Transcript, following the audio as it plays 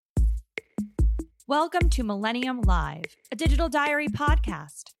Welcome to Millennium Live, a digital diary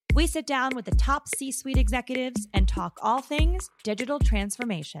podcast. We sit down with the top C-suite executives and talk all things digital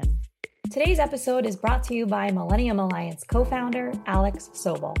transformation. Today's episode is brought to you by Millennium Alliance co-founder Alex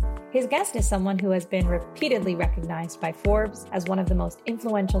Sobel. His guest is someone who has been repeatedly recognized by Forbes as one of the most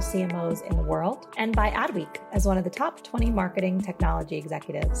influential CMOs in the world and by Adweek as one of the top 20 marketing technology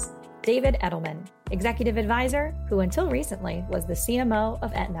executives. David Edelman, executive advisor who until recently was the CMO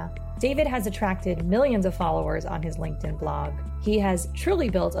of Aetna. David has attracted millions of followers on his LinkedIn blog. He has truly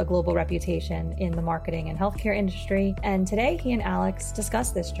built a global reputation in the marketing and healthcare industry, and today he and Alex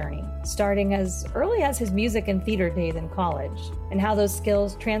discuss this journey, starting as early as his music and theater days in college, and how those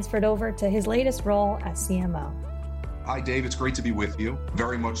skills transferred over to his latest role as CMO. Hi, Dave. It's great to be with you.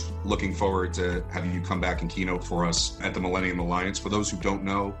 Very much looking forward to having you come back and keynote for us at the Millennium Alliance. For those who don't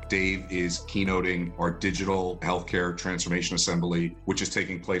know, Dave is keynoting our Digital Healthcare Transformation Assembly, which is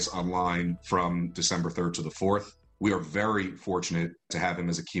taking place online from December 3rd to the 4th. We are very fortunate to have him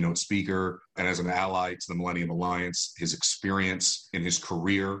as a keynote speaker and as an ally to the Millennium Alliance. His experience in his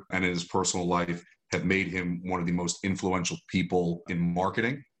career and in his personal life have made him one of the most influential people in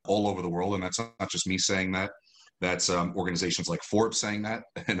marketing all over the world. And that's not just me saying that. That's organizations like Forbes saying that,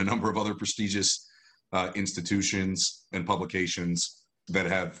 and a number of other prestigious institutions and publications that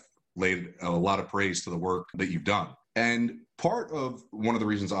have laid a lot of praise to the work that you've done. And part of one of the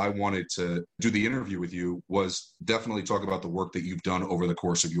reasons I wanted to do the interview with you was definitely talk about the work that you've done over the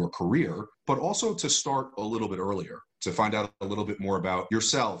course of your career, but also to start a little bit earlier, to find out a little bit more about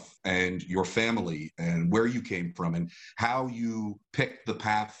yourself and your family and where you came from and how you picked the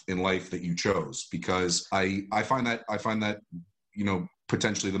path in life that you chose. Because I find that,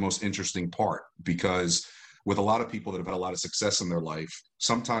 potentially the most interesting part, because with a lot of people that have had a lot of success in their life,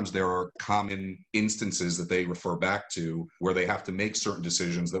 sometimes there are common instances that they refer back to where they have to make certain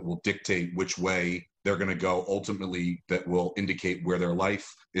decisions that will dictate which way they're going to go ultimately, that will indicate where their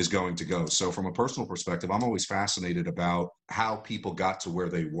life is going to go. So from a personal perspective, I'm always fascinated about how people got to where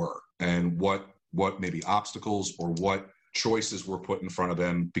they were and what maybe obstacles or what choices were put in front of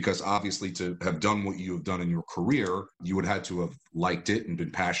them, because obviously to have done what you have done in your career, you would have had to have liked it and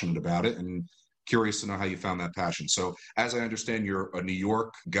been passionate about it, and curious to know how you found that passion. So as I understand, you're a New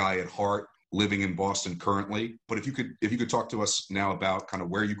York guy at heart, living in Boston currently. But if you could talk to us now about kind of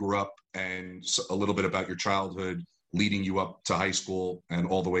where you grew up and a little bit about your childhood leading you up to high school and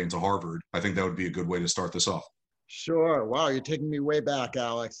all the way into Harvard, I think that would be a good way to start this off. Sure. Wow, you're taking me way back,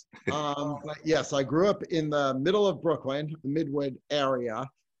 Alex. But yes, I grew up in the middle of Brooklyn, the Midwood area.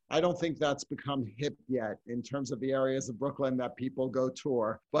 I don't think that's become hip yet in terms of the areas of Brooklyn that people go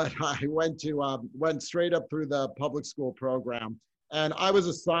tour. But I went straight up through the public school program. And I was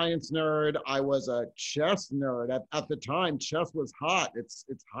a science nerd. I was a chess nerd. At the time, chess was hot. It's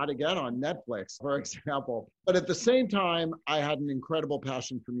hot again on Netflix, for example. But at the same time, I had an incredible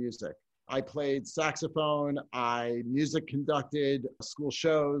passion for music. I played saxophone, I music conducted school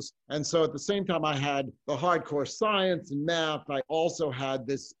shows. And so at the same time, I had the hardcore science and math. I also had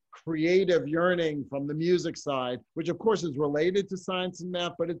this creative yearning from the music side, which of course is related to science and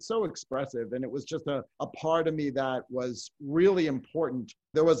math, but it's so expressive. And it was just a part of me that was really important.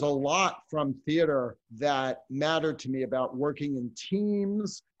 There was a lot from theater that mattered to me about working in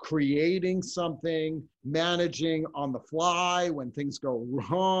teams, creating something, managing on the fly when things go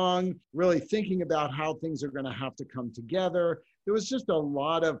wrong, really thinking about how things are going to have to come together. There was just a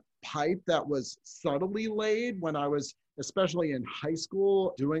lot of pipe that was subtly laid when I was, especially in high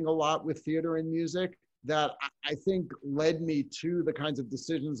school, doing a lot with theater and music, that I think led me to the kinds of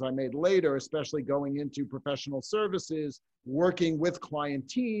decisions I made later, especially going into professional services, working with client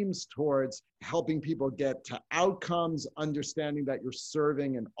teams towards helping people get to outcomes, understanding that you're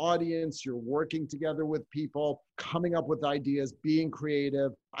serving an audience, you're working together with people, coming up with ideas, being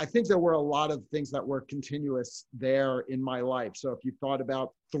creative. I think there were a lot of things that were continuous there in my life. So if you thought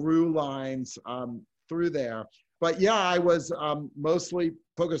about through lines through there. But yeah, I was mostly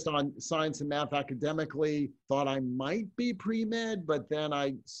focused on science and math academically, thought I might be pre-med, but then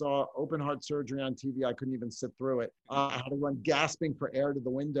I saw open heart surgery on TV. I couldn't even sit through it. I had to run gasping for air to the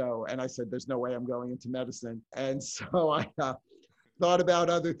window. And I said, there's no way I'm going into medicine. And so I thought about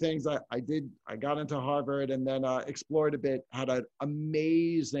other things. I got into Harvard and then explored a bit, had an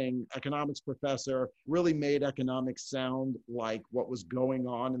amazing economics professor, really made economics sound like what was going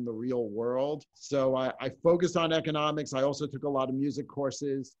on in the real world. So I focused on economics. I also took a lot of music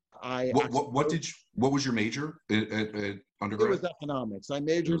courses. What was your major at undergrad? It was economics. I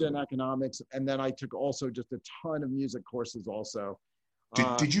majored in economics, and then I took also just a ton of music courses also.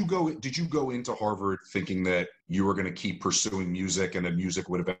 Did you go into Harvard thinking that you were going to keep pursuing music and that music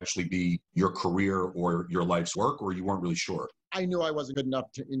would eventually be your career or your life's work, or you weren't really sure? I knew I wasn't good enough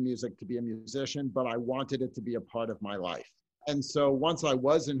in music to be a musician, but I wanted it to be a part of my life. And so once I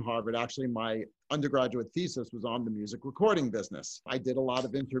was in Harvard, actually my undergraduate thesis was on the music recording business. I did a lot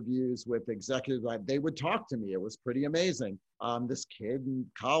of interviews with executives. They would talk to me. It was pretty amazing. This kid in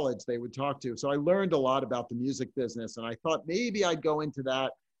college they would talk to. So I learned a lot about the music business, and I thought maybe I'd go into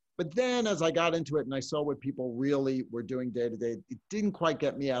that. But then as I got into it and I saw what people really were doing day to day, it didn't quite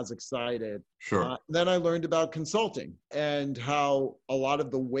get me as excited. Sure. Then I learned about consulting and how a lot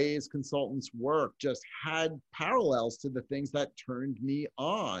of the ways consultants work just had parallels to the things that turned me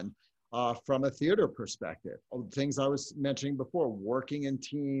on from a theater perspective. Things I was mentioning before, working in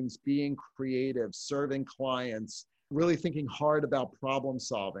teams, being creative, serving clients, really thinking hard about problem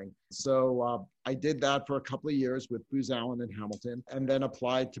solving. So I did that for a couple of years with Booz Allen and Hamilton, and then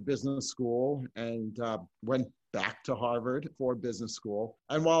applied to business school and went back to Harvard for business school.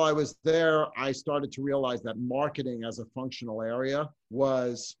 And while I was there, I started to realize that marketing as a functional area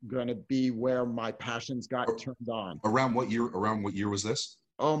was going to be where my passions got turned on. Around what year was this?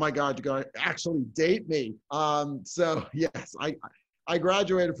 Oh my God, you're going to actually date me. So yes, I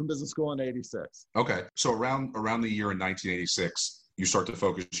graduated from business school in 86. Okay. So around the year in 1986, you start to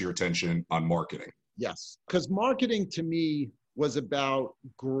focus your attention on marketing. Yes. Because marketing to me was about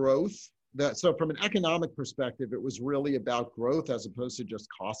growth. So from an economic perspective, it was really about growth as opposed to just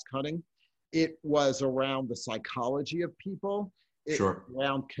cost cutting. It was around the psychology of people. Sure.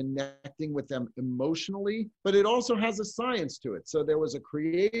 Around connecting with them emotionally, but it also has a science to it. So there was a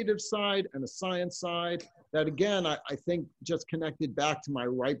creative side and a science side that, again, I think just connected back to my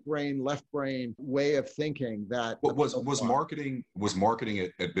right brain, left brain way of thinking. That was marketing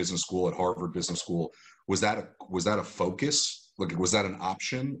at business school, at Harvard Business School, was that a focus? Like, was that an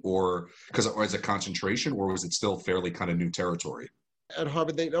option, or as a concentration, or was it still fairly kind of new territory? At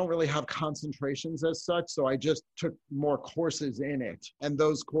Harvard, they don't really have concentrations as such, so I just took more courses in it, and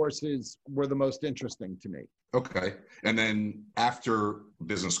those courses were the most interesting to me. Okay. And then after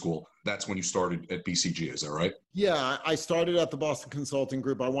business school, that's when you started at BCG, is that right? Yeah, I started at the Boston Consulting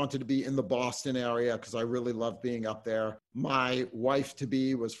Group. I wanted to be in the Boston area because I really loved being up there. My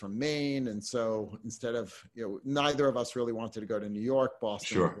wife-to-be was from Maine, and so instead of, neither of us really wanted to go to New York.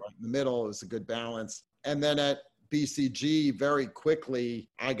 Boston was right in the middle. It was a good balance. And then at BCG, very quickly,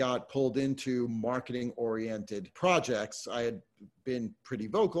 I got pulled into marketing-oriented projects. I had been pretty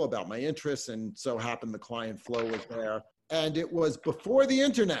vocal about my interests, and so happened the client flow was there. And it was before the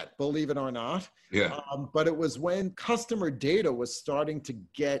internet, believe it or not. Yeah. But it was when customer data was starting to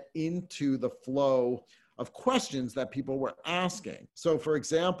get into the flow of questions that people were asking. So for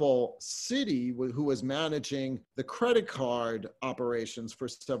example, Citi, who was managing the credit card operations for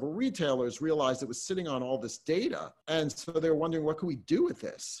several retailers, realized it was sitting on all this data. And so they were wondering, what could we do with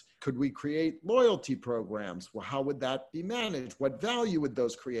this? Could we create loyalty programs? Well, how would that be managed? What value would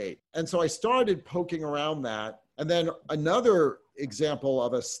those create? And so I started poking around that. And then another example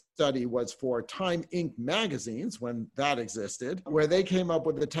of a study was for Time Inc. magazines, when that existed, where they came up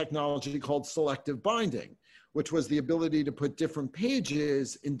with a technology called selective binding, which was the ability to put different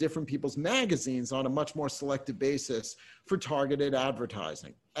pages in different people's magazines on a much more selective basis for targeted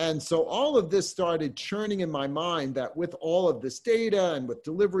advertising. And so all of this started churning in my mind that with all of this data and with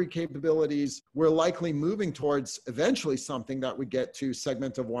delivery capabilities, we're likely moving towards eventually something that would get to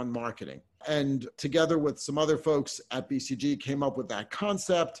segment of one marketing. And together with some other folks at BCG came up with that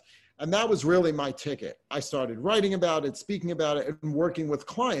concept. And that was really my ticket. I started writing about it, speaking about it, and working with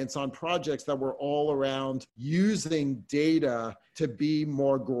clients on projects that were all around using data to be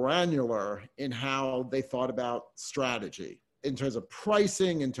more granular in how they thought about strategy, in terms of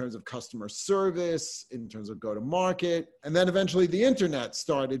pricing, in terms of customer service, in terms of go-to-market. And then eventually the internet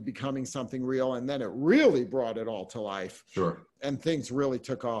started becoming something real, and then it really brought it all to life. Sure. And things really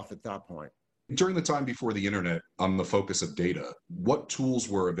took off at that point. During the time before the internet, on the focus of data, what tools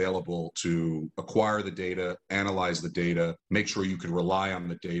were available to acquire the data, analyze the data, make sure you could rely on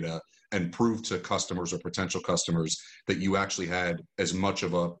the data, and prove to customers or potential customers that you actually had as much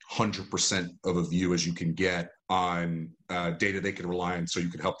of 100% of a view as you can get on data they could rely on so you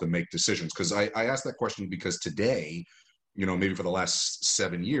could help them make decisions? Because I asked that question because today, maybe for the last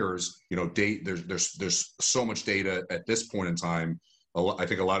 7 years, there's so much data at this point in time. I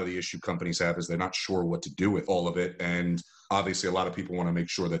think a lot of the issue companies have is they're not sure what to do with all of it. And obviously a lot of people want to make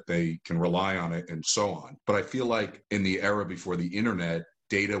sure that they can rely on it and so on. But I feel like in the era before the internet,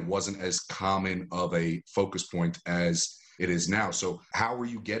 data wasn't as common of a focus point as it is now. So how were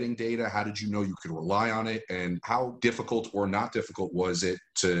you getting data? How did you know you could rely on it? And how difficult or not difficult was it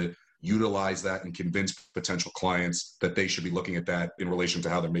to utilize that and convince potential clients that they should be looking at that in relation to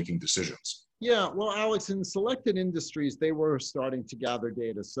how they're making decisions? Yeah, well, Alex, in selected industries, they were starting to gather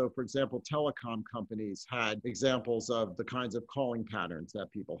data. So, for example, telecom companies had examples of the kinds of calling patterns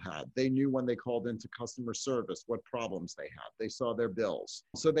that people had. They knew when they called into customer service what problems they had. They saw their bills.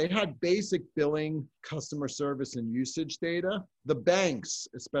 So they had basic billing, customer service, and usage data. The banks,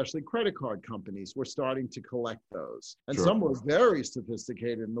 especially credit card companies, were starting to collect those. And Sure. some were very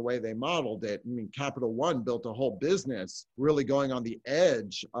sophisticated in the way they modeled it. I mean, Capital One built a whole business really going on the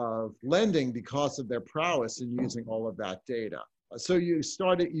edge of lending because of their prowess in using all of that data. So you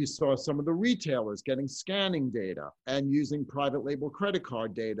saw some of the retailers getting scanning data and using private label credit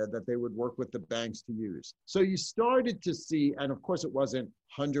card data that they would work with the banks to use. So you started to see, and of course it wasn't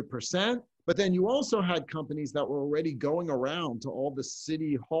 100%, but then you also had companies that were already going around to all the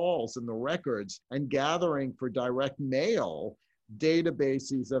city halls and the records and gathering for direct mail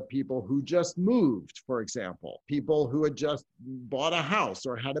databases of people who just moved, for example, people who had just bought a house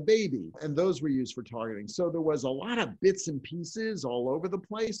or had a baby, and those were used for targeting. So there was a lot of bits and pieces all over the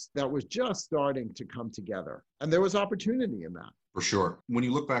place that was just starting to come together. And there was opportunity in that. For sure. When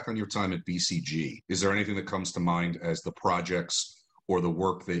you look back on your time at BCG, is there anything that comes to mind as the projects or the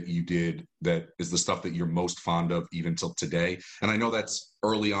work that you did that is the stuff that you're most fond of even till today? And I know that's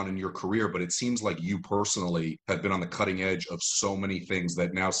early on in your career, but it seems like you personally have been on the cutting edge of so many things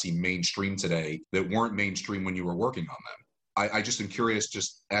that now seem mainstream today that weren't mainstream when you were working on them. I just am curious,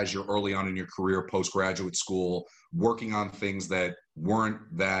 just as you're early on in your career, postgraduate school, working on things that weren't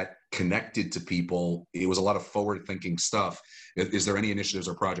that connected to people, it was a lot of forward-thinking stuff. Is there any initiatives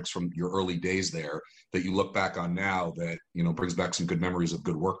or projects from your early days there that you look back on now that, you know, brings back some good memories of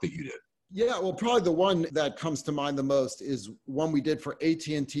good work that you did? Yeah, well, probably the one that comes to mind the most is one we did for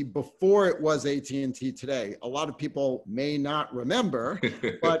AT&T before it was AT&T today. A lot of people may not remember,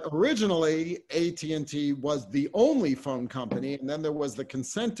 but originally AT&T was the only phone company, and then there was the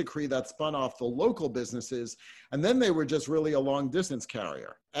consent decree that spun off the local businesses, and then they were just really a long distance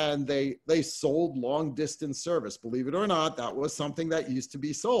carrier. And they sold long distance service. Believe it or not, that was something that used to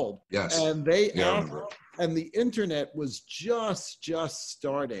be sold. Yes. And and the internet was just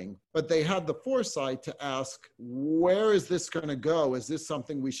starting, but they had the foresight to ask, where is this going to go? Is this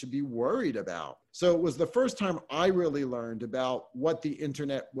something we should be worried about? So it was the first time I really learned about what the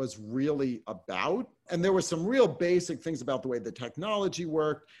internet was really about. And there were some real basic things about the way the technology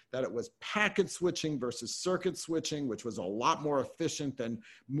worked, that it was packet switching versus circuit switching, which was a lot more efficient than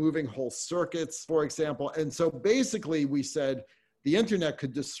moving whole circuits, for example. And so basically we said the internet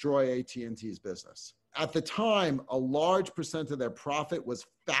could destroy AT&T's business. At the time, a large percent of their profit was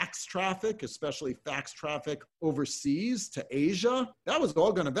fax traffic, especially fax traffic overseas to Asia. That was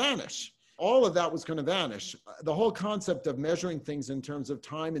all going to vanish. All of that was going to vanish. The whole concept of measuring things in terms of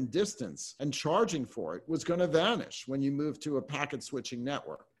time and distance and charging for it was going to vanish when you move to a packet switching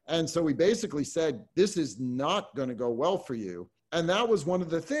network. And so we basically said, this is not going to go well for you. And that was one of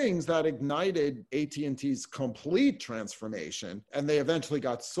the things that ignited AT&T's complete transformation. And they eventually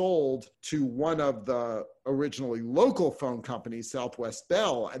got sold to one of the originally local phone companies, Southwest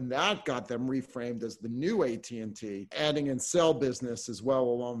Bell, and that got them reframed as the new AT&T, adding in cell business as well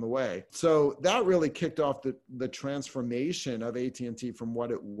along the way. So that really kicked off the transformation of AT&T from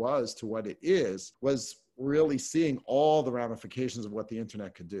what it was to what it is, was really seeing all the ramifications of what the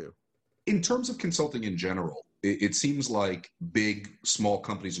internet could do. In terms of consulting in general, it seems like big, small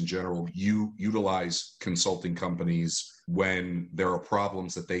companies in general, you utilize consulting companies when there are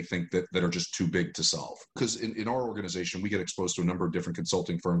problems that they think that are just too big to solve. Because in our organization, we get exposed to a number of different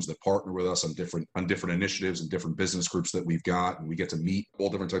consulting firms that partner with us on different initiatives and different business groups that we've got. And we get to meet all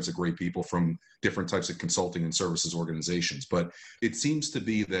different types of great people from different types of consulting and services organizations. But it seems to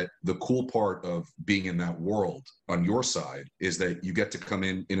be that the cool part of being in that world on your side is that you get to come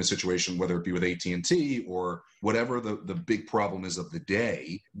in a situation, whether it be with AT&T or whatever the big problem is of the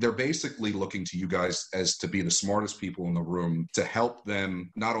day, they're basically looking to you guys as to be the smartest people in the room to help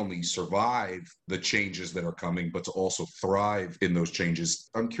them not only survive the changes that are coming, but to also thrive in those changes.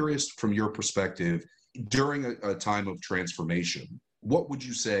 I'm curious from your perspective, during a time of transformation, what would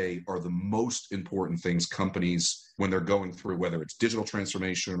you say are the most important things companies, when they're going through, whether it's digital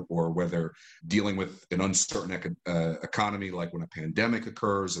transformation or whether dealing with an uncertain economy, like when a pandemic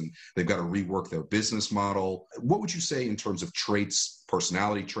occurs and they've got to rework their business model? What would you say in terms of traits,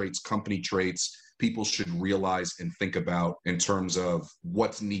 personality traits, company traits, people should realize and think about in terms of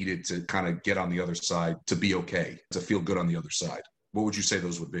what's needed to kind of get on the other side, to be okay, to feel good on the other side? What would you say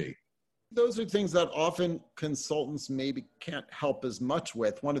those would be? Those are things that often consultants maybe can't help as much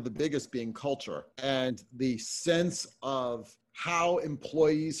with, one of the biggest being culture and the sense of how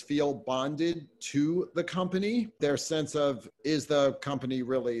employees feel bonded to the company, their sense of, is the company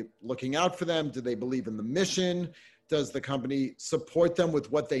really looking out for them? Do they believe in the mission? Does the company support them with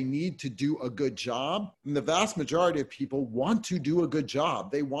what they need to do a good job? And the vast majority of people want to do a good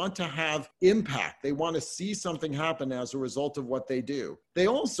job. They want to have impact. They want to see something happen as a result of what they do. They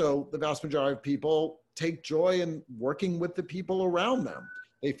also, the vast majority of people, take joy in working with the people around them.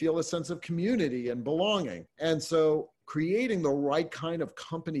 They feel a sense of community and belonging. And so creating the right kind of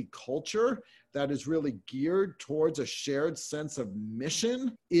company culture that is really geared towards a shared sense of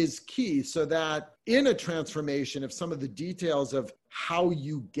mission is key, so that in a transformation, if some of the details of how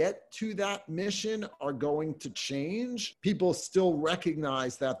you get to that mission are going to change, people still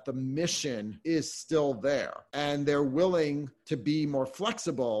recognize that the mission is still there and they're willing to be more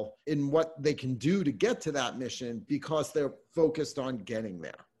flexible in what they can do to get to that mission because they're focused on getting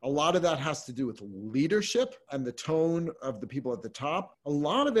there. A lot of that has to do with leadership and the tone of the people at the top. A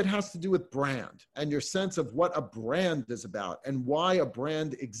lot of it has to do with brand and your sense of what a brand is about and why a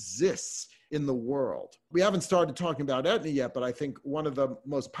brand exists in the world. We haven't started talking about Aetna yet, but I think one of the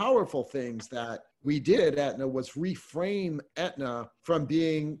most powerful things that we did at Aetna was reframe Aetna from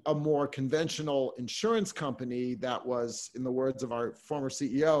being a more conventional insurance company that was, in the words of our former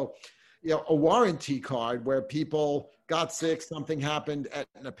CEO, a warranty card where people got sick, something happened,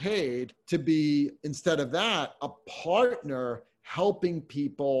 Aetna paid, to be, instead of that, a partner helping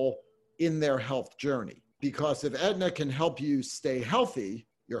people in their health journey. Because if Aetna can help you stay healthy,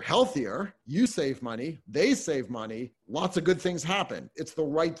 you're healthier, you save money, they save money, lots of good things happen. It's the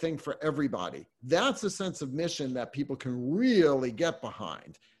right thing for everybody. That's a sense of mission that people can really get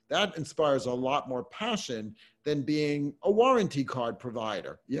behind. That inspires a lot more passion than being a warranty card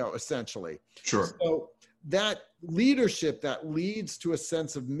provider, essentially. Sure. So that leadership that leads to a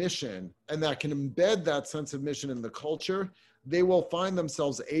sense of mission and that can embed that sense of mission in the culture, they will find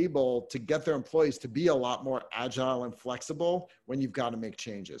themselves able to get their employees to be a lot more agile and flexible when you've got to make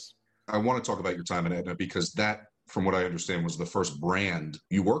changes. I want to talk about your time at Aetna because that, from what I understand, was the first brand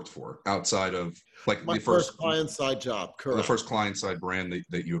you worked for outside of my first client-side job. Correct. The first client-side brand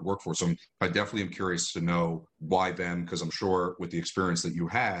that you had worked for. So I definitely am curious to know why them, because I'm sure with the experience that you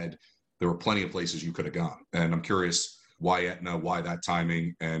had, there were plenty of places you could have gone. And I'm curious why Aetna, why that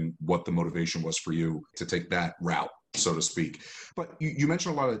timing, and what the motivation was for you to take that route, so to speak. But you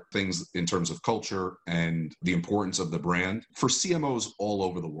mentioned a lot of things in terms of culture and the importance of the brand. For CMOs all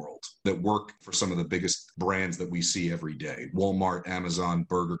over the world that work for some of the biggest brands that we see every day, Walmart, Amazon,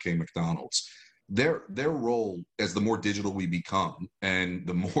 Burger King, McDonald's, their role, as the more digital we become and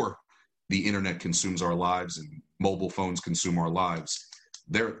the more the internet consumes our lives and mobile phones consume our lives,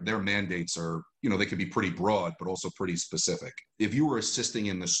 their mandates are, they can be pretty broad, but also pretty specific. If you were assisting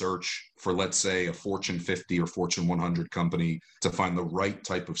in the search for, let's say, a Fortune 50 or Fortune 100 company to find the right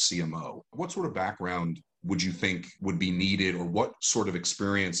type of CMO, what sort of background would you think would be needed, or what sort of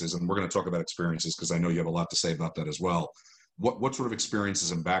experiences, and we're going to talk about experiences because I know you have a lot to say about that as well. What sort of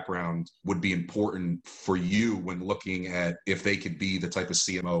experiences and background would be important for you when looking at if they could be the type of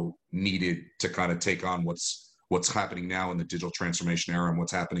CMO needed to kind of take on what's happening now in the digital transformation era and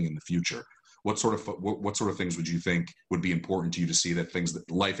what's happening in the future? What sort of things would you think would be important to you to see, that things, that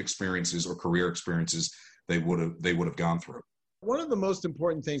life experiences or career experiences they would have gone through? One of the most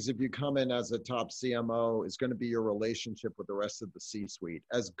important things if you come in as a top CMO is going to be your relationship with the rest of the C-suite.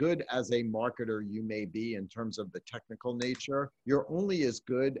 As good as a marketer you may be in terms of the technical nature, you're only as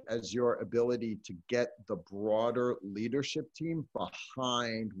good as your ability to get the broader leadership team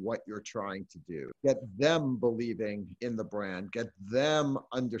behind what you're trying to do. Get them believing in the brand, get them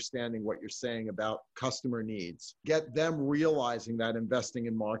understanding what you're saying about customer needs, get them realizing that investing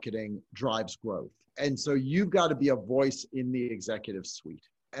in marketing drives growth. And so you've got to be a voice in the executive suite.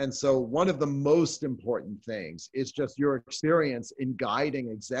 And so one of the most important things is just your experience in guiding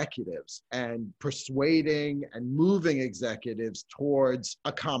executives and persuading and moving executives towards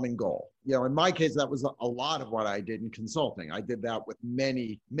a common goal. In my case, that was a lot of what I did in consulting. I did that with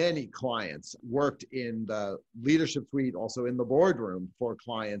many, many clients, worked in the leadership suite, also in the boardroom for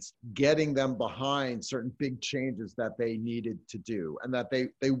clients, getting them behind certain big changes that they needed to do and that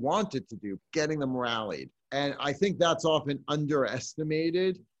they wanted to do, getting them rallied. And I think that's often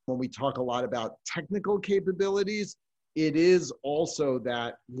underestimated when we talk a lot about technical capabilities. it is also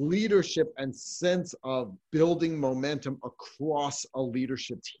that leadership and sense of building momentum across a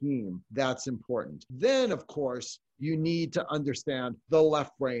leadership team that's important. Then, of course, you need to understand the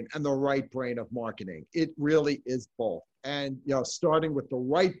left brain and the right brain of marketing. It really is both. And starting with the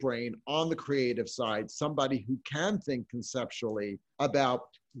right brain on the creative side, somebody who can think conceptually about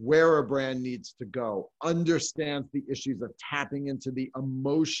where a brand needs to go, understands the issues of tapping into the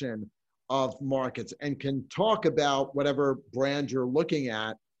emotion of markets, and can talk about whatever brand you're looking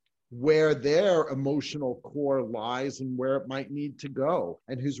at, where their emotional core lies and where it might need to go,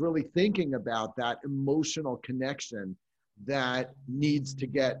 and who's really thinking about that emotional connection that needs to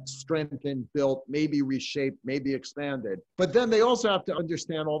get strengthened, built, maybe reshaped, maybe expanded. But then they also have to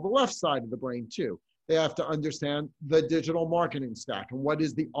understand all the left side of the brain too. They have to understand the digital marketing stack and what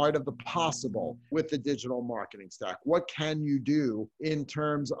is the art of the possible with the digital marketing stack. What can you do in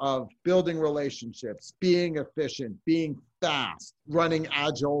terms of building relationships, being efficient, being fast, running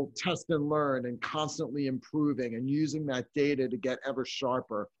agile, test and learn, and constantly improving and using that data to get ever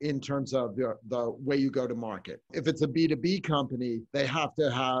sharper in terms of the way you go to market. If it's a B2B company, they have to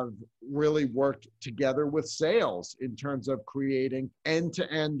have really worked together with sales in terms of creating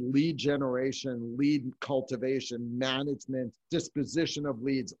end-to-end lead generation, lead cultivation, management, disposition of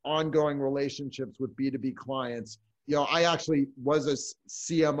leads, ongoing relationships with B2B clients. I actually was a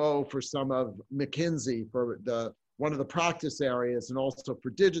CMO for some of McKinsey for one of the practice areas, and also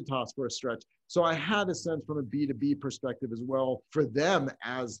for Digitas for a stretch. So I had a sense from a B2B perspective as well for them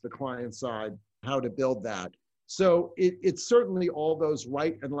as the client side, how to build that. So it's certainly all those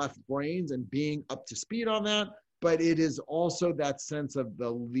right and left brains and being up to speed on that, but it is also that sense of the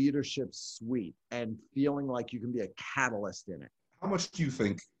leadership suite and feeling like you can be a catalyst in it. How much do you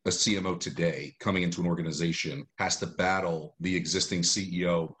think a CMO today coming into an organization has to battle the existing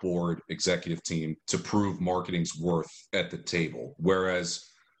CEO, board, executive team to prove marketing's worth at the table? Whereas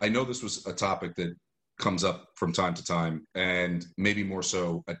I know this was a topic that comes up from time to time, and maybe more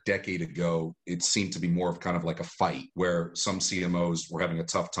so a decade ago, it seemed to be more of kind of like a fight where some CMOs were having a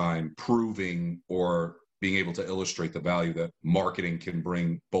tough time proving or being able to illustrate the value that marketing can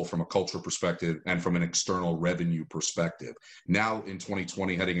bring, both from a cultural perspective and from an external revenue perspective. Now in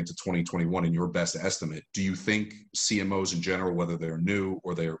 2020, heading into 2021, in your best estimate, do you think CMOs in general, whether they're new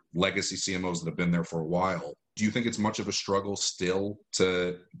or they're legacy CMOs that have been there for a while, do you think it's much of a struggle still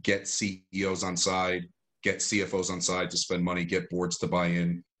to get CEOs on side, get CFOs on side to spend money, get boards to buy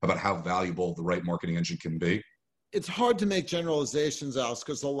in about how valuable the right marketing engine can be? It's hard to make generalizations, Alice,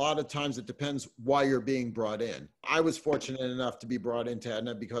 because a lot of times it depends why you're being brought in. I was fortunate enough to be brought into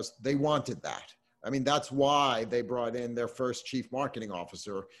Aetna because they wanted that. I mean, that's why they brought in their first chief marketing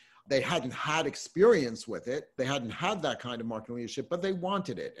officer. They hadn't had experience with it. They hadn't had that kind of marketing leadership, but they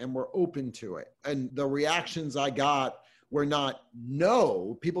wanted it and were open to it. And the reactions I got were not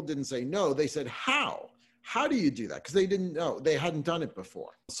no. People didn't say no. They said, how? How do you do that? Because they didn't know. They hadn't done it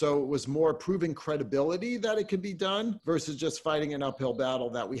before. So it was more proving credibility that it could be done versus just fighting an uphill battle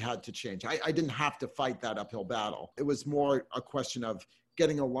that we had to change. I didn't have to fight that uphill battle. It was more a question of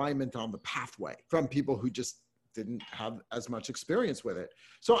getting alignment on the pathway from people who just didn't have as much experience with it.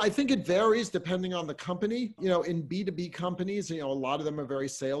 So I think it varies depending on the company. In B2B companies, a lot of them are very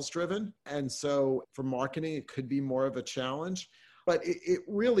sales driven. And so for marketing, it could be more of a challenge. But it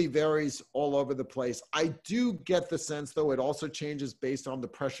really varies all over the place. I do get the sense, though, it also changes based on the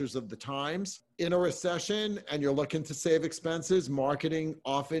pressures of the times. In a recession and you're looking to save expenses, marketing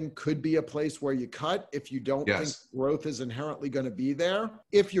often could be a place where you cut if you don't think growth is inherently going to be there.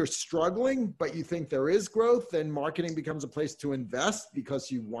 If you're struggling, but you think there is growth, then marketing becomes a place to invest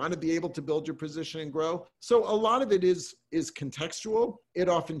because you want to be able to build your position and grow. So a lot of it is contextual. It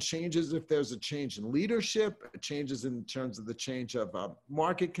often changes if there's a change in leadership. It changes in terms of the change of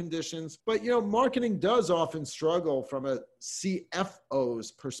market conditions. But, marketing does often struggle from a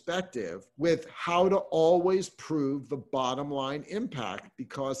CFO's perspective with how to always prove the bottom line impact,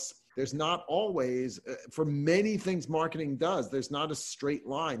 because there's not always, for many things marketing does, there's not a straight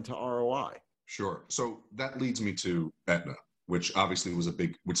line to ROI. Sure. So that leads me to Aetna, which obviously was a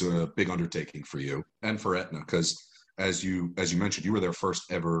big undertaking for you and for Aetna, because as you mentioned, you were their first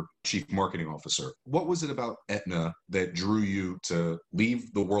ever chief marketing officer. What was it about Aetna that drew you to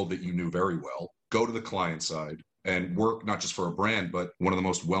leave the world that you knew very well, go to the client side, and work not just for a brand, but one of the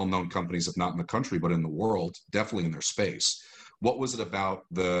most well-known companies, if not in the country, but in the world, definitely in their space? What was it about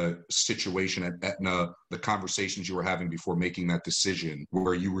the situation at Aetna, the conversations you were having before making that decision,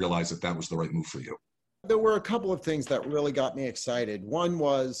 where you realized that was the right move for you? There were a couple of things that really got me excited. One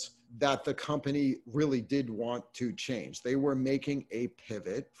was that the company really did want to change. They were making a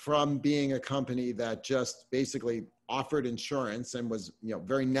pivot from being a company that just basically offered insurance and was,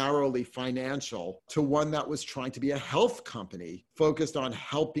 very narrowly financial, to one that was trying to be a health company focused on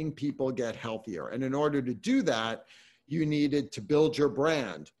helping people get healthier. And in order to do that, you needed to build your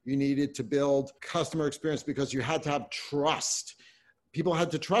brand. You needed to build customer experience because you had to have trust. People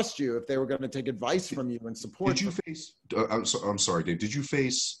had to trust you if they were going to take advice from you and support. Did you face, I'm sorry, Dave, did you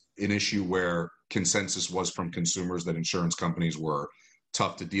face an issue where consensus was from consumers that insurance companies were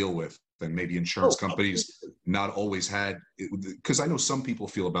tough to deal with, and maybe insurance companies not always had, because I know some people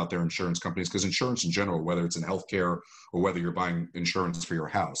feel about their insurance companies, because insurance in general, whether it's in healthcare or whether you're buying insurance for your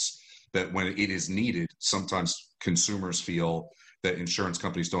house, that when it is needed, sometimes consumers feel that insurance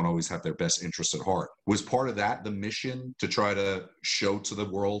companies don't always have their best interests at heart. Was part of that the mission, to try to show to the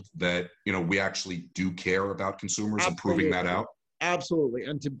world that, we actually do care about consumers? Absolutely. And proving that out? Absolutely.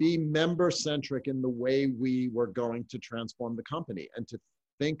 And to be member-centric in the way we were going to transform the company, and to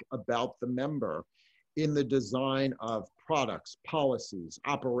think about the member in the design of products, policies,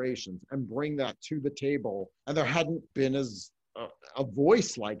 operations, and bring that to the table. And there hadn't been a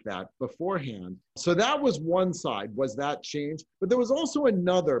voice like that beforehand. So that was one side, was that change. But there was also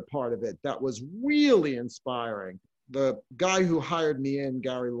another part of it that was really inspiring. The guy who hired me in,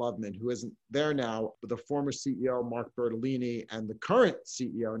 Gary Loveman, who isn't there now, the former CEO, Mark Bertolini, and the current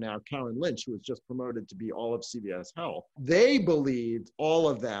CEO now, Karen Lynch, who was just promoted to be all of CVS Health, they believed, all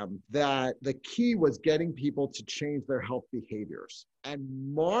of them, that the key was getting people to change their health behaviors. And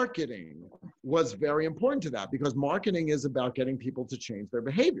marketing was very important to that, because marketing is about getting people to change their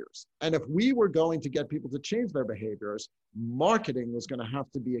behaviors. And if we were going to get people to change their behaviors, marketing was going to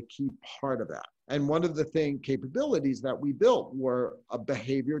have to be a key part of that. And one of the capabilities that we built were a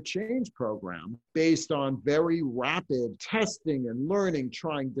behavior change program based on very rapid testing and learning,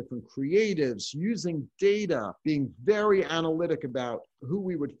 trying different creatives, using data, being very analytic about who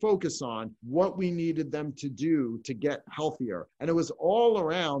we would focus on, what we needed them to do to get healthier. And it was all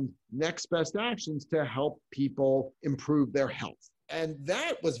around next best actions to help people improve their health. And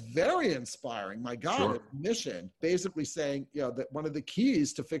that was very inspiring. My God, sure. Mission, basically saying, that one of the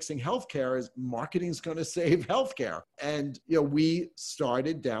keys to fixing healthcare is marketing is going to save healthcare. And, we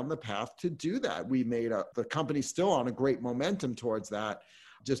started down the path to do that. We made the company still on a great momentum towards that,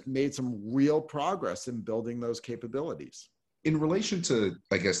 just made some real progress in building those capabilities. In relation to,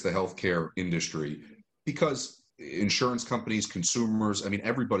 I guess, the healthcare industry, because insurance companies, consumers,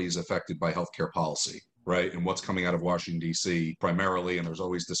 everybody is affected by healthcare policy, right? And what's coming out of Washington, D.C. primarily, and there's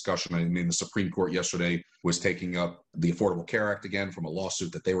always discussion. The Supreme Court yesterday was taking up the Affordable Care Act again from a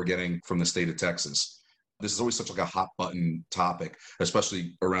lawsuit that they were getting from the state of Texas. This is always such like a hot button topic,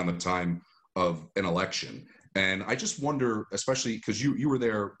 especially around the time of an election. And I just wonder, especially because you were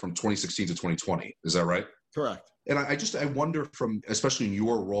there from 2016 to 2020, is that right? Correct. And I wonder, from especially in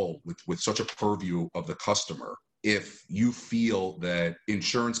your role with such a purview of the customer, if you feel that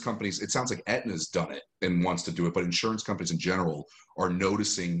insurance companies, it sounds like Aetna's done it and wants to do it, but insurance companies in general are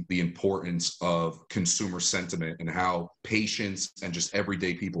noticing the importance of consumer sentiment and how patients and just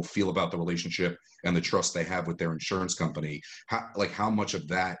everyday people feel about the relationship and the trust they have with their insurance company. How much of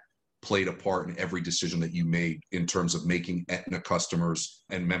that played a part in every decision that you made in terms of making Aetna customers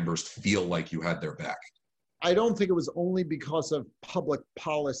and members feel like you had their back? I don't think it was only because of public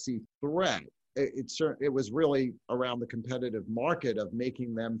policy threat. It was really around the competitive market of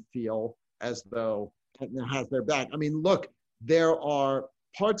making them feel as though Aetna has their back. Look, there are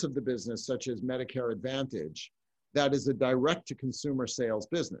parts of the business, such as Medicare Advantage, that is a direct-to-consumer sales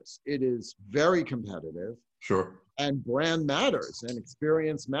business. It is very competitive. Sure. And brand matters and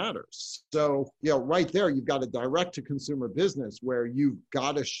experience matters. So, right there, you've got a direct-to-consumer business where you've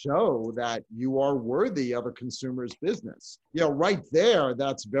got to show that you are worthy of a consumer's business. Right there,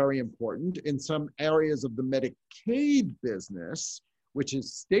 that's very important. In some areas of the Medicaid business, which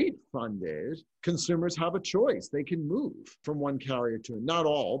is state funded, consumers have a choice. They can move from one carrier to another. Not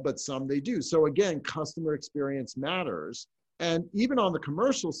all, but some they do. So again, customer experience matters. And even on the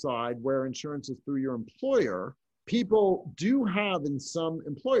commercial side, where insurance is through your employer, people do have in some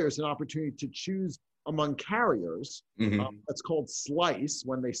employers an opportunity to choose among carriers. Mm-hmm. That's called slice,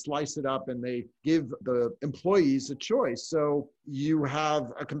 when they slice it up and they give the employees a choice. So you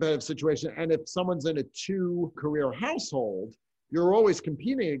have a competitive situation. And if someone's in a 2-career household, you're always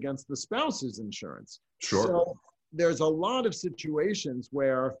competing against the spouse's insurance. Sure. So there's a lot of situations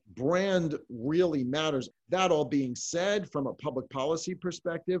where brand really matters. That all being said, from a public policy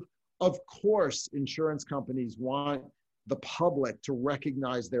perspective, of course, insurance companies want the public to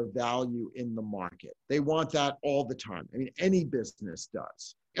recognize their value in the market. They want that all the time. Any business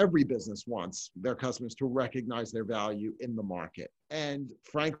does. Every business wants their customers to recognize their value in the market. And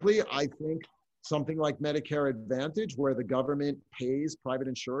frankly, I think Something like Medicare Advantage, where the government pays private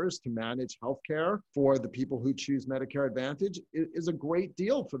insurers to manage healthcare for the people who choose Medicare Advantage, is a great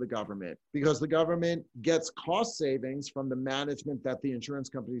deal for the government because the government gets cost savings from the management that the insurance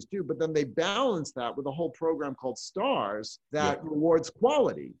companies do, but then they balance that with a whole program called STARS that rewards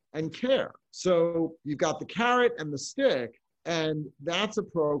quality and care. So you've got the carrot and the stick. And that's a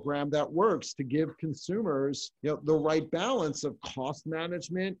program that works to give consumers, the right balance of cost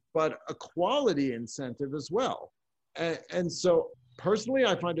management, but a quality incentive as well. And so personally,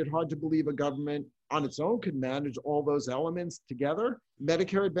 I find it hard to believe a government on its own could manage all those elements together.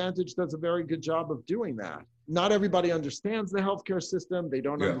 Medicare Advantage does a very good job of doing that. Not everybody understands the healthcare system. They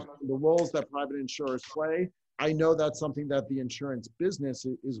don't understand the roles that private insurers play. I know that's something that the insurance business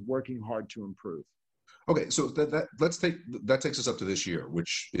is working hard to improve. Okay, so that takes us up to this year,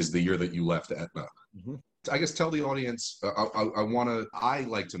 which is the year that you left Aetna. Mm-hmm. I guess tell the audience, I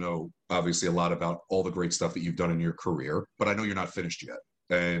like to know, obviously, a lot about all the great stuff that you've done in your career, but I know you're not finished yet.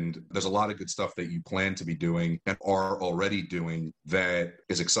 And there's a lot of good stuff that you plan to be doing and are already doing that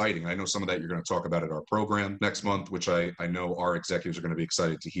is exciting. I know some of that you're going to talk about at our program next month, which I know our executives are going to be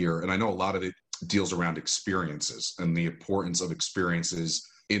excited to hear. And I know a lot of it deals around experiences and the importance of experiences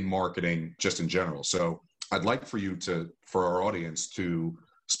in marketing just in general. So I'd like for our audience to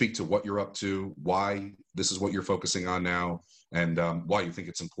speak to what you're up to, why this is what you're focusing on now, and why you think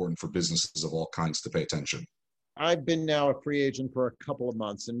it's important for businesses of all kinds to pay attention. I've been now a free agent for a couple of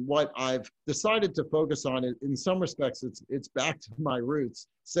months, and what I've decided to focus on, in some respects, it's back to my roots,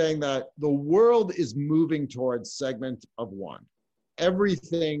 saying that the world is moving towards segment of one.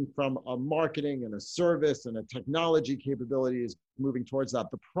 Everything from a marketing and a service and a technology capability is moving towards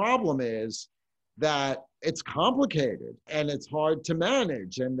that. The problem is that it's complicated and it's hard to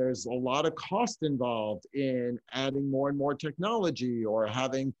manage, and there's a lot of cost involved in adding more and more technology or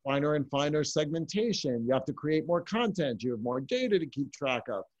having finer and finer segmentation. You have to create more content. You have more data to keep track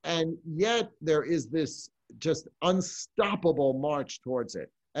of. And yet there is this just unstoppable march towards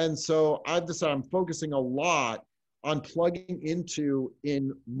it. And so I've decided I'm focusing a lot on plugging into,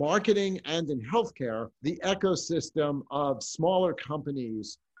 in marketing and in healthcare, the ecosystem of smaller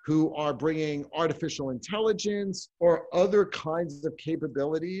companies who are bringing artificial intelligence or other kinds of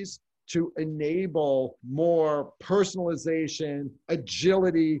capabilities to enable more personalization,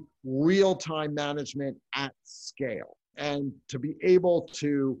 agility, real-time management at scale, and to be able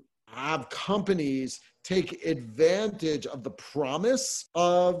to have companies take advantage of the promise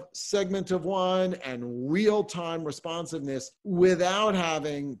of segment of one and real-time responsiveness without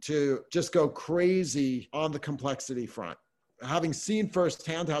having to just go crazy on the complexity front. Having seen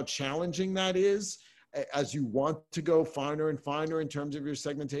firsthand how challenging that is, as you want to go finer and finer in terms of your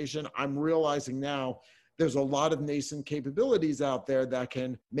segmentation, I'm realizing now there's a lot of nascent capabilities out there that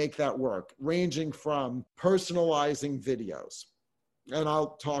can make that work, ranging from personalizing videos. And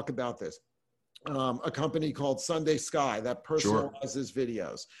I'll talk about this. A company called Sunday Sky that personalizes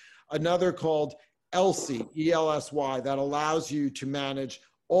videos. Another called Elsy, E-L-S-Y, that allows you to manage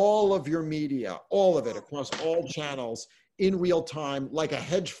all of your media, all of it across all channels in real time, like a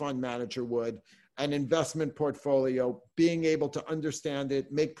hedge fund manager would, an investment portfolio, being able to understand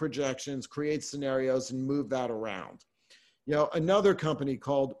it, make projections, create scenarios, and move that around. Another company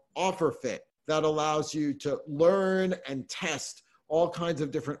called OfferFit that allows you to learn and test all kinds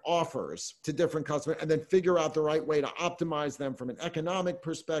of different offers to different customers and then figure out the right way to optimize them from an economic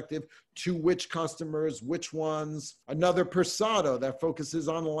perspective to which customers, which ones. Another Persado that focuses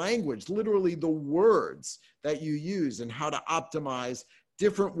on language, literally the words that you use and how to optimize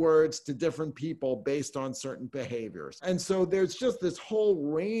different words to different people based on certain behaviors. And so there's just this whole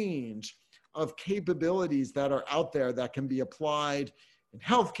range of capabilities that are out there that can be applied in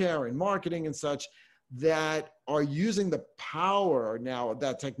healthcare and marketing and such, that are using the power now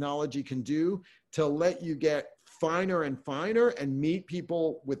that technology can do to let you get finer and finer and meet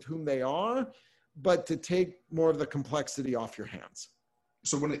people with whom they are, but to take more of the complexity off your hands.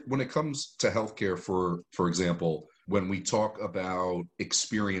 So when it comes to healthcare, for example, when we talk about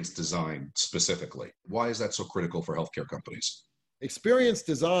experience design specifically, why is that so critical for healthcare companies? Experience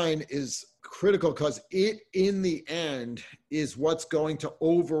design is critical because it, in the end, is what's going to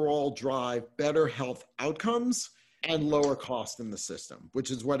overall drive better health outcomes and lower cost in the system,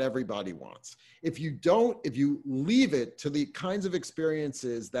 which is what everybody wants. If you leave it to the kinds of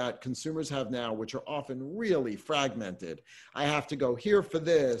experiences that consumers have now, which are often really fragmented, I have to go here for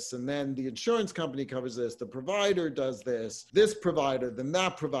this, and then the insurance company covers this, the provider does this provider, then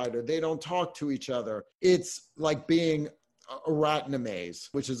that provider, they don't talk to each other. It's like being a rat in a maze,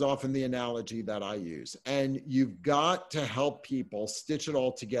 which is often the analogy that I use. And you've got to help people stitch it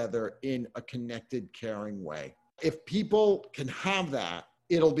all together in a connected, caring way. If people can have that,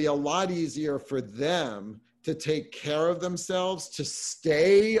 it'll be a lot easier for them to take care of themselves, to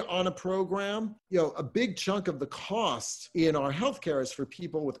stay on a program. A big chunk of the cost in our healthcare is for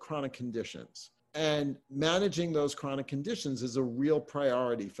people with chronic conditions. And managing those chronic conditions is a real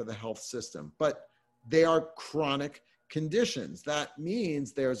priority for the health system. But they are chronic conditions. That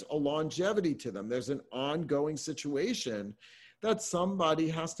means there's a longevity to them. There's an ongoing situation that somebody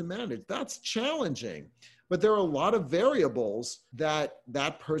has to manage. That's challenging. But there are a lot of variables that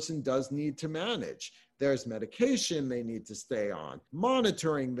that person does need to manage. There's medication they need to stay on,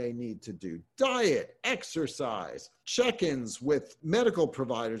 monitoring they need to do, diet, exercise, check-ins with medical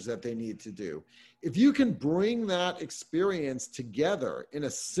providers that they need to do. If you can bring that experience together in a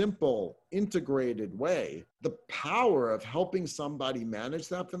simple, integrated way, the power of helping somebody manage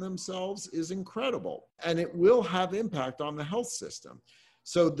that for themselves is incredible. And it will have impact on the health system.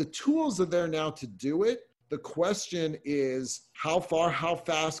 So the tools are there now to do it. The question is, how far, how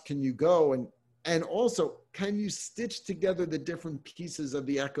fast can you go? And also, can you stitch together the different pieces of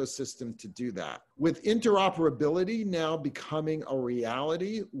the ecosystem to do that? With interoperability now becoming a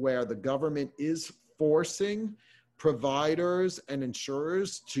reality where the government is forcing providers and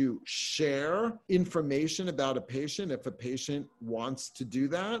insurers to share information about a patient if a patient wants to do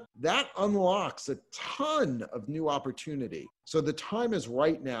that, that unlocks a ton of new opportunity. So the time is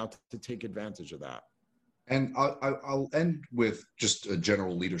right now to take advantage of that. And I'll end with just a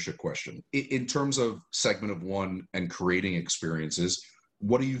general leadership question. In terms of segment of one and creating experiences,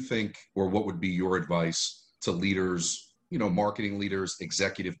 what do you think, or what would be your advice to leaders, marketing leaders,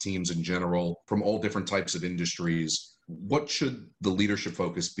 executive teams in general, from all different types of industries? What should the leadership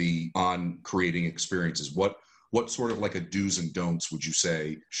focus be on creating experiences? What sort of like a do's and don'ts would you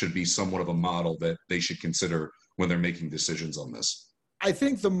say should be somewhat of a model that they should consider when they're making decisions on this? I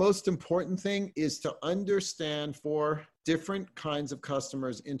think the most important thing is to understand for different kinds of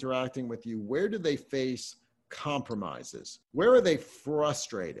customers interacting with you, where do they face compromises? Where are they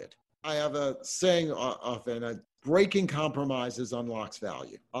frustrated? I have a saying often, breaking compromises unlocks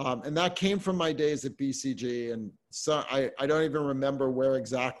value. And that came from my days at BCG. And so I don't even remember where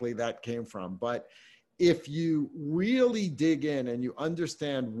exactly that came from. But if you really dig in and you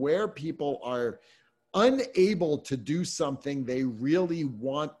understand where people are unable to do something they really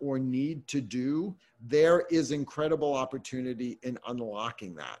want or need to do, there is incredible opportunity in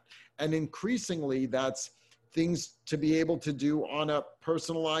unlocking that. And increasingly, that's things to be able to do on a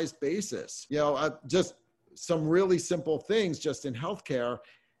personalized basis. Just some really simple things just in healthcare.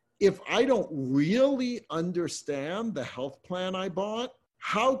 If I don't really understand the health plan I bought,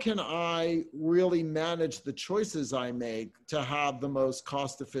 how can I really manage the choices I make to have the most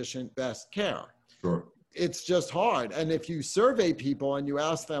cost-efficient, best care? Sure. It's just hard. And if you survey people and you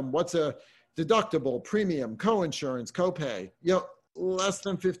ask them, what's a deductible, premium, coinsurance, copay, less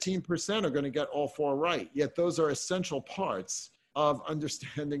than 15% are going to get all four right. Yet those are essential parts of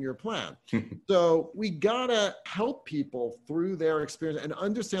understanding your plan. So we got to help people through their experience and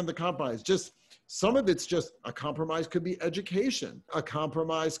understand the compromise. Just some of it's just a compromise could be education. A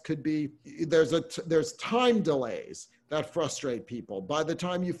compromise could be there's time delays that frustrate people. By the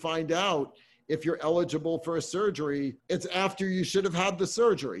time you find out if you're eligible for a surgery, it's after you should have had the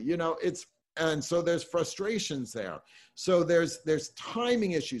surgery. And so there's frustrations there. So there's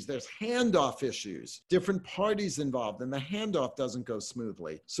timing issues, there's handoff issues, different parties involved, and the handoff doesn't go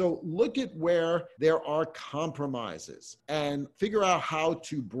smoothly. So look at where there are compromises and figure out how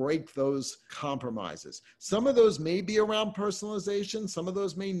to break those compromises. Some of those may be around personalization, some of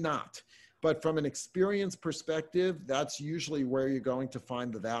those may not. But from an experience perspective, that's usually where you're going to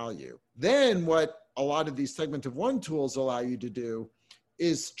find the value. Then what a lot of these segment of one tools allow you to do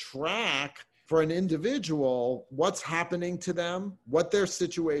is track for an individual what's happening to them, what their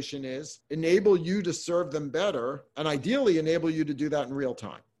situation is, enable you to serve them better, and ideally enable you to do that in real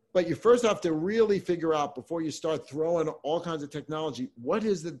time. But you first have to really figure out, before you start throwing all kinds of technology, what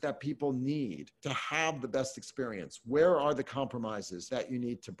is it that people need to have the best experience? Where are the compromises that you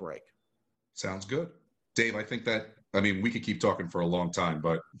need to break? Sounds good. Dave, I think we could keep talking for a long time,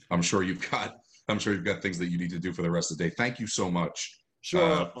 but I'm sure you've got things that you need to do for the rest of the day. Thank you so much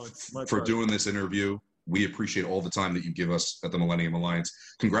for doing this interview. We appreciate all the time that you give us at the Millennium Alliance.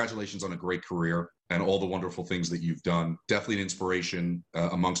 Congratulations on a great career and all the wonderful things that you've done. Definitely an inspiration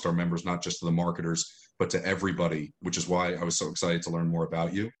amongst our members, not just to the marketers, but to everybody, which is why I was so excited to learn more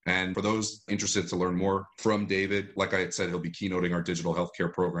about you. And for those interested to learn more from David, like I had said, he'll be keynoting our digital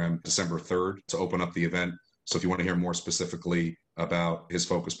healthcare program December 3rd to open up the event. So if you want to hear more specifically about his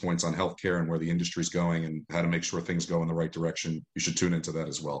focus points on healthcare and where the industry is going and how to make sure things go in the right direction, you should tune into that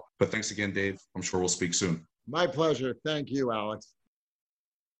as well. But thanks again, Dave. I'm sure we'll speak soon. My pleasure. Thank you, Alex.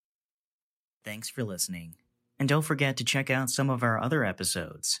 Thanks for listening. And don't forget to check out some of our other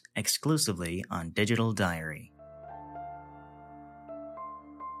episodes exclusively on Digital Diary.